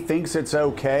he thinks it's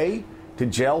okay to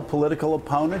jail political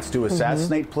opponents, to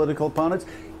assassinate political opponents?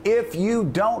 If you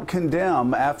don't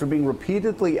condemn, after being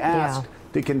repeatedly asked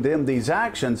to condemn these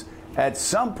actions, at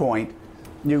some point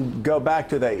you go back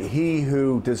to the he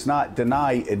who does not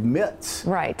deny admits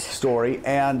story,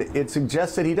 and it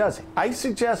suggests that he does. I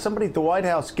suggest somebody at the White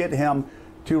House get him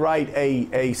to write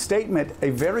a statement,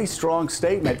 a very strong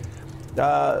statement,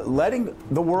 letting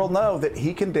the world know that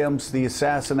he condemns the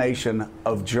assassination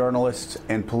of journalists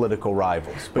and political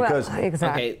rivals. Because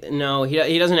Okay, no,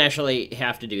 he doesn't actually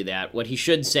have to do that. What he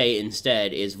should say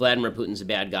instead is Vladimir Putin's a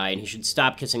bad guy, and he should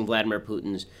stop kissing Vladimir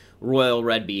Putin's royal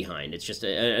red behind. It's just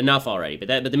enough already.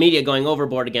 But the media going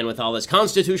overboard again with all this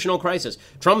constitutional crisis.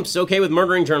 Trump's okay with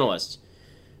murdering journalists.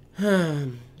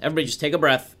 Everybody just take a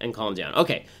breath and calm down.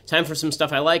 Okay, time for some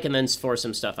stuff I like and then for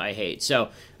some stuff I hate. So,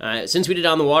 since we did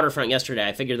On the Waterfront yesterday,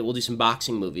 I figured that we'll do some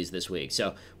boxing movies this week.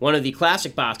 So, one of the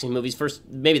classic boxing movies,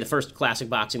 maybe the first classic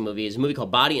boxing movie, is a movie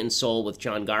called Body and Soul with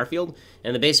John Garfield.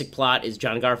 And the basic plot is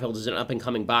John Garfield is an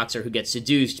up-and-coming boxer who gets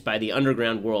seduced by the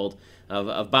underground world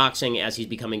of boxing as he's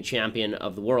becoming champion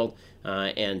of the world.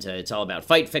 And it's all about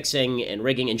fight fixing and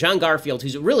rigging. And John Garfield,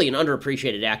 who's really an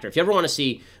underappreciated actor. If you ever want to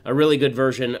see a really good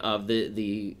version of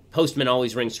the Postman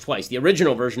Always Rings Twice, the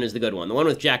original version is the good one. The one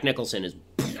with Jack Nicholson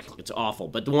it's awful.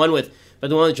 But the one with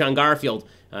John Garfield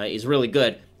is really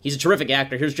good. He's a terrific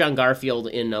actor. Here's John Garfield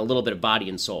in a little bit of Body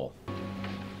and Soul.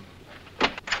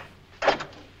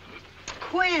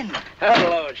 Quinn!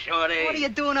 Hello, Shorty. What are you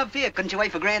doing up here? Couldn't you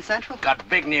wait for Grand Central? Got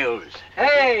big news.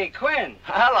 Hey, Quinn!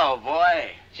 Hello,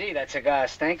 boy. Gee, that cigar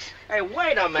stinks. Hey,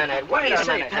 wait a minute. What do you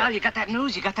say, minute. pal? You got that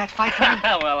news? You got that fight for me?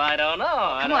 Well, I don't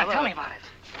know. Come on, tell me about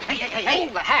it. Hey,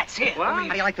 the hats, here. What? How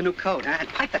do you like the new coat, huh? And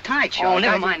pipe the tie, Joe. Oh,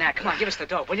 never mind that. Come on, give us the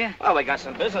dope, will you? Well, we got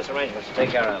some business arrangements to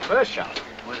take care of first, shall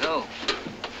we? With who?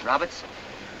 Roberts?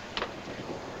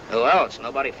 Who else?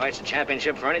 Nobody fights the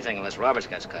championship for anything unless Roberts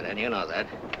gets cut in. You know that.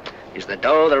 He's the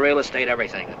dough, the real estate,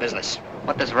 everything. The business.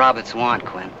 What does Roberts want,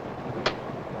 Quinn?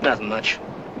 Nothing much.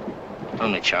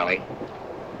 Only Charlie.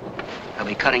 They'll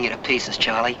be cutting you to pieces,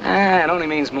 Charlie. It only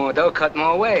means more dough cut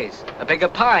more ways. A bigger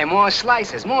pie, more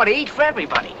slices, more to eat for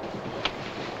everybody.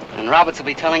 And Roberts will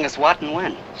be telling us what and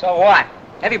when. So what?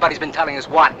 Everybody's been telling us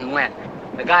what and when.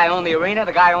 The guy owned the arena,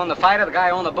 the guy owned the fighter, the guy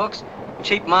owned the books.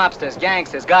 Cheap mobsters,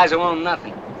 gangsters, guys who own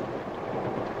nothing.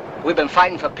 We've been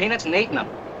fighting for peanuts and eating them.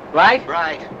 Right?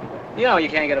 Right. You know you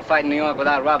can't get a fight in New York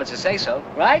without Roberts to say so,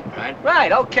 right? Right.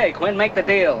 Right, okay, Quinn, make the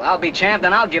deal. I'll be champ,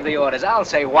 then I'll give the orders. I'll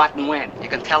say what and when. You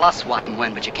can tell us what and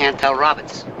when, but you can't tell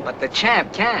Roberts. But the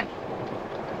champ can.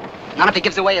 Not if he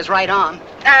gives away his right arm.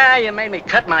 You made me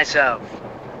cut myself.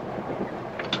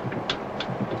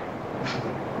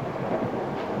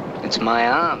 It's my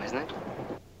arm, isn't it?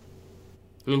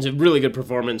 It's a really good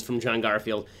performance from John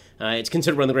Garfield. It's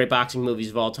considered one of the great boxing movies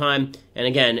of all time. And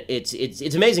again, it's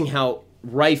amazing how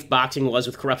rife boxing was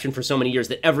with corruption for so many years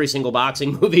that every single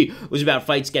boxing movie was about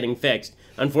fights getting fixed.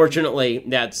 Unfortunately,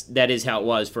 that is how it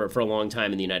was for a long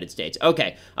time in the United States.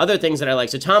 Okay, other things that I like.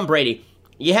 So Tom Brady,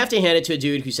 you have to hand it to a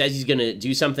dude who says he's going to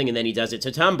do something and then he does it. So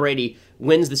Tom Brady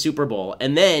wins the Super Bowl,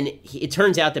 and then it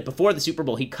turns out that before the Super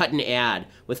Bowl, he cut an ad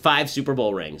with 5 Super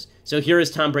Bowl rings. So here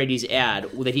is Tom Brady's ad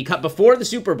that he cut before the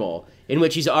Super Bowl, in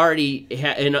which he already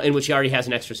has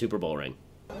an extra Super Bowl ring.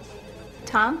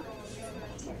 Tom?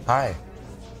 Hi.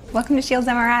 Welcome to Shields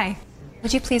MRI.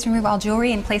 Would you please remove all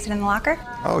jewelry and place it in the locker?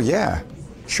 Oh, yeah.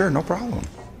 Sure, no problem.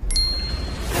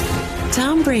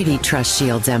 Tom Brady trusts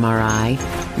Shields MRI.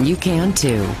 You can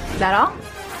too. Is that all?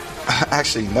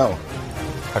 Actually, no.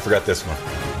 I forgot this one.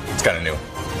 It's kind of new.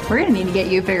 We're going to need to get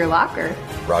you a bigger locker.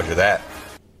 Roger that.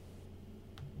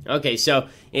 Okay, so,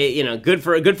 good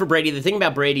for Brady. The thing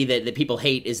about Brady that people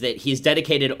hate is that he's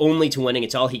dedicated only to winning.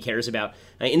 It's all he cares about.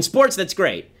 In sports, that's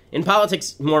great. In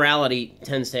politics, morality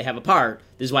tends to have a part.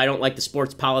 This is why I don't like the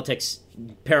sports-politics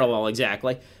parallel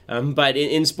exactly. But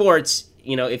in sports,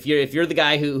 if you're the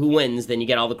guy who wins, then you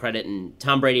get all the credit. And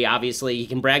Tom Brady, obviously, he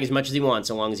can brag as much as he wants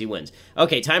so long as he wins.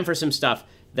 Okay, time for some stuff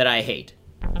that I hate.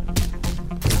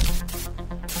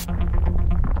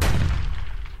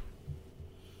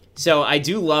 So I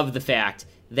do love the fact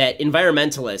that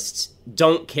environmentalists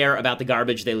don't care about the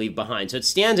garbage they leave behind. So at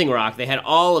Standing Rock, they had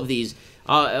all of these,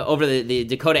 over the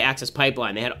Dakota Access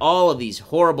Pipeline, they had all of these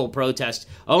horrible protests.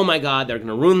 Oh my God, they're going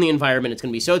to ruin the environment. It's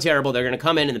going to be so terrible. They're going to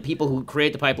come in and the people who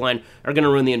create the pipeline are going to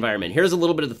ruin the environment. Here's a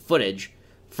little bit of the footage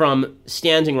from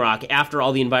Standing Rock after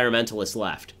all the environmentalists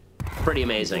left. Pretty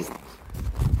amazing.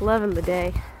 Loving the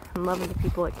day. I'm loving the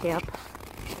people at camp.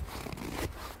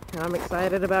 And I'm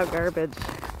excited about garbage.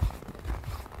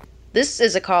 This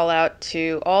is a call out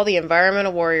to all the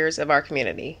environmental warriors of our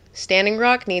community. Standing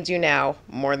Rock needs you now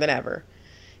more than ever.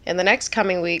 In the next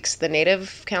coming weeks, the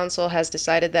Native Council has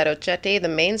decided that Ochete, the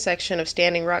main section of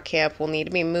Standing Rock Camp, will need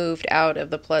to be moved out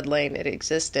of the floodplain it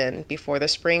exists in before the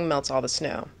spring melts all the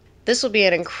snow. This will be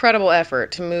an incredible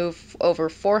effort to move over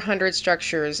 400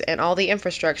 structures and all the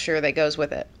infrastructure that goes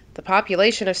with it. The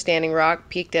population of Standing Rock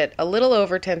peaked at a little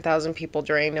over 10,000 people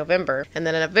during November, and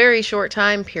then in a very short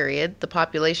time period, the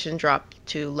population dropped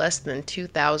to less than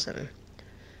 2,000.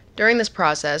 During this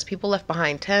process, people left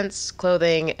behind tents,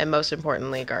 clothing, and most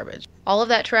importantly, garbage. All of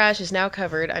that trash is now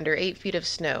covered under 8 feet of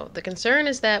snow. The concern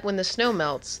is that when the snow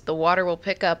melts, the water will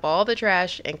pick up all the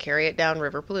trash and carry it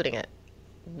downriver, polluting it.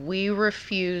 We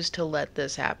refuse to let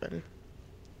this happen.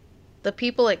 The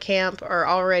people at camp are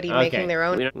already making their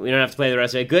own... We don't have to play the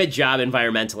rest of it. Good job,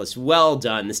 environmentalists. Well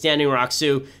done. The Standing Rock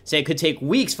Sioux say it could take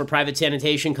weeks for private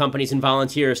sanitation companies and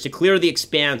volunteers to clear the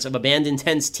expanse of abandoned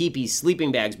tents, teepees,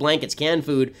 sleeping bags, blankets, canned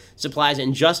food, supplies,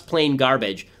 and just plain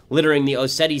garbage littering the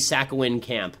Oseti-Sakowin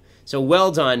camp. So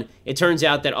well done. It turns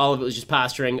out that all of it was just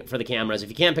posturing for the cameras. If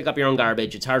you can't pick up your own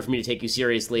garbage, it's hard for me to take you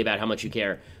seriously about how much you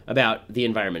care about the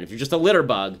environment. If you're just a litter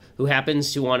bug who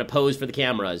happens to want to pose for the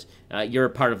cameras, you're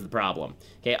part of the problem.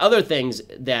 Okay, other things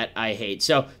that I hate.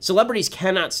 So celebrities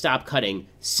cannot stop cutting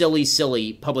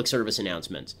silly public service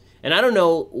announcements. And I don't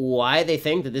know why they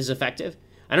think that this is effective.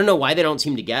 I don't know why they don't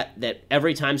seem to get that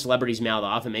every time celebrities mouth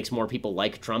off, it makes more people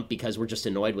like Trump because we're just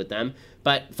annoyed with them.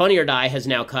 But Funny or Die has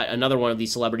now cut another one of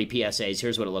these celebrity PSAs.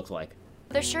 Here's what it looks like.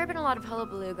 There's sure been a lot of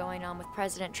hullabaloo going on with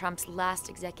President Trump's last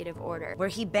executive order, where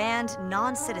he banned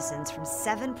non-citizens from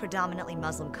 7 predominantly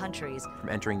Muslim countries from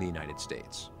entering the United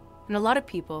States. And a lot of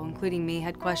people, including me,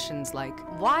 had questions like,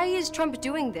 why is Trump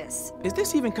doing this? Is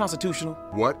this even constitutional?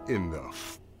 What in the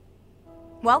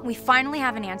Well, we finally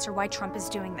have an answer why Trump is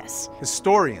doing this.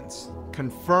 Historians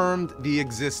confirmed the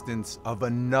existence of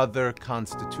another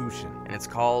constitution. And it's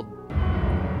called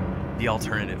the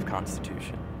Alternative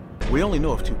Constitution. We only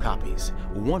know of 2 copies,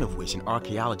 one of which an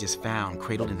archaeologist found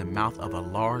cradled in the mouth of a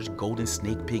large golden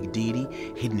snake pig deity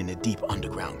hidden in a deep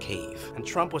underground cave. And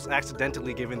Trump was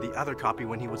accidentally given the other copy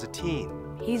when he was a teen.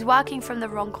 He's working from the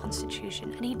wrong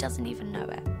constitution, and he doesn't even know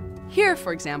it. Here,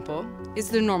 for example, is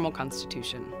the normal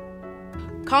constitution.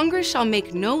 Congress shall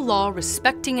make no law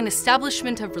respecting an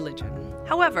establishment of religion.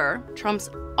 However, Trump's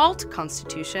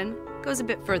alt-constitution goes a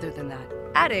bit further than that,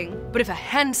 adding, but if a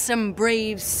handsome,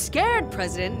 brave, scared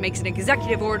president makes an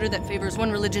executive order that favors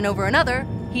one religion over another,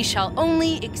 he shall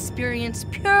only experience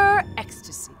pure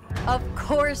ecstasy. Of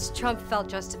course, Trump felt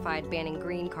justified banning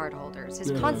green card holders.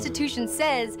 His constitution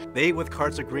says they with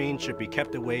cards of green should be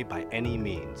kept away by any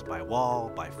means, by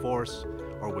wall, by force,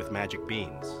 or with magic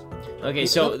beans. Okay,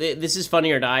 so this is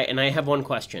Funny or Die, and I have one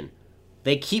question.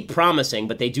 They keep promising,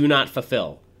 but they do not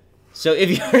fulfill. So if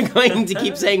you're going to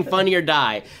keep saying Funny or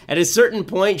Die, at a certain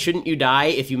point, shouldn't you die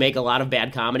if you make a lot of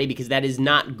bad comedy? Because that is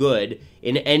not good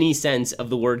in any sense of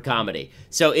the word comedy.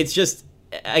 So it's just,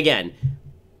 again,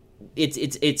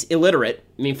 it's illiterate.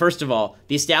 I mean, first of all,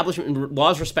 the establishment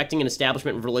laws respecting an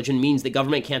establishment of religion means that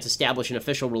government can't establish an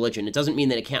official religion. It doesn't mean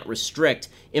that it can't restrict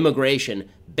immigration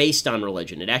based on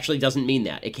religion. It actually doesn't mean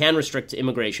that. It can restrict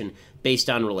immigration based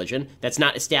on religion. That's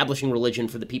not establishing religion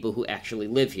for the people who actually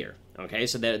live here. Okay,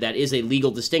 so that is a legal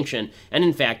distinction. And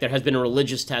in fact, there has been a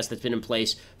religious test that's been in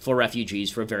place for refugees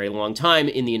for a very long time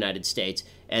in the United States,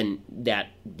 and that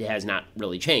has not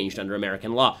really changed under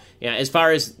American law. Yeah, as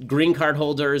far as green card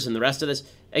holders and the rest of this,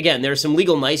 again, there are some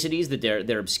legal niceties that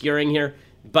they're obscuring here.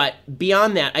 But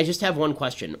beyond that, I just have one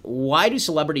question. Why do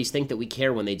celebrities think that we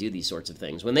care when they do these sorts of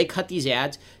things? When they cut these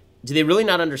ads, do they really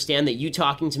not understand that you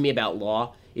talking to me about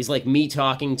law is like me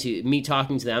talking to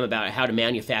them about how to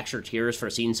manufacture tears for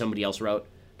a scene somebody else wrote?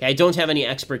 Okay, I don't have any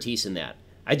expertise in that.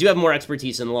 I do have more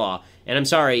expertise in law, and I'm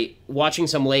sorry, watching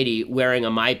some lady wearing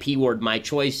a My P Word, My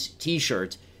Choice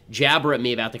t-shirt jabber at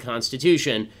me about the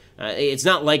Constitution, it's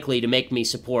not likely to make me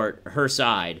support her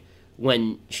side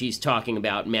when she's talking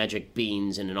about magic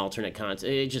beans and an alternate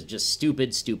it's just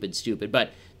stupid.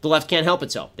 But the left can't help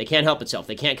itself. They can't help itself.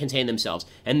 They can't contain themselves.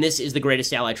 And this is the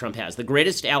greatest ally Trump has. The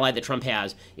greatest ally that Trump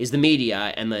has is the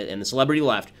media and the celebrity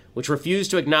left, which refuse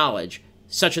to acknowledge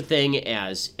such a thing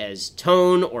as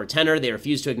tone or tenor. They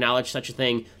refuse to acknowledge such a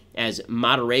thing as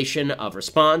moderation of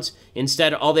response.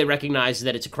 Instead, all they recognize is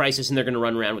that it's a crisis and they're going to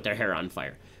run around with their hair on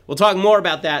fire. We'll talk more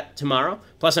about that tomorrow.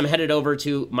 Plus, I'm headed over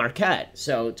to Marquette.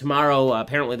 So tomorrow,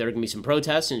 apparently, there are going to be some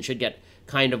protests, and it should get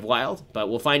kind of wild, but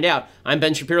we'll find out. I'm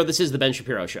Ben Shapiro. This is The Ben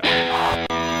Shapiro Show.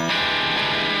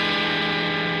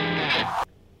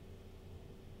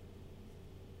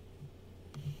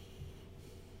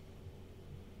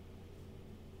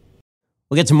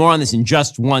 We'll get to more on this in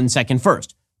just 1 second.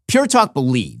 First, Pure Talk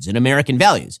believes in American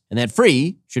values, and that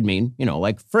free should mean,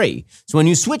 like free. So when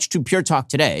you switch to Pure Talk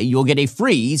today, you'll get a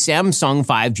free Samsung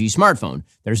 5G smartphone.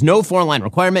 There's no foreign-line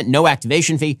requirement, no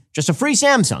activation fee, just a free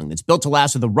Samsung that's built to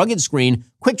last with a rugged screen,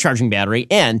 quick charging battery,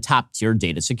 and top-tier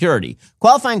data security.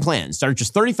 Qualifying plans start at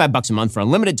just $35 a month for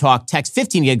unlimited talk, text,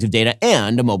 15 gigs of data,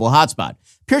 and a mobile hotspot.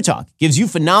 Pure Talk gives you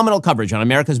phenomenal coverage on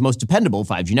America's most dependable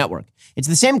 5G network. It's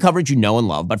the same coverage you know and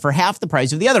love, but for half the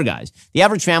price of the other guys. The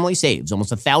average family saves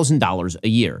almost $1,000 a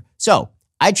year. So,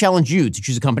 I challenge you to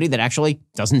choose a company that actually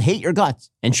doesn't hate your guts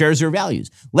and shares your values.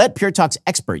 Let Pure Talk's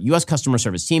expert U.S. customer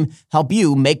service team help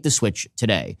you make the switch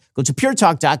today. Go to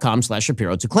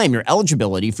puretalk.com/Shapiro to claim your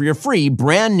eligibility for your free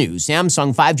brand new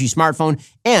Samsung 5G smartphone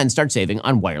and start saving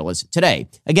on wireless today.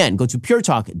 Again, go to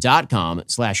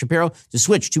puretalk.com/Shapiro to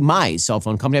switch to my cell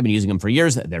phone company. I've been using them for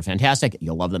years. They're fantastic.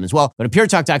 You'll love them as well. Go to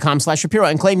puretalk.com/Shapiro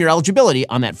and claim your eligibility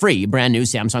on that free brand new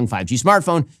Samsung 5G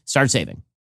smartphone. Start saving.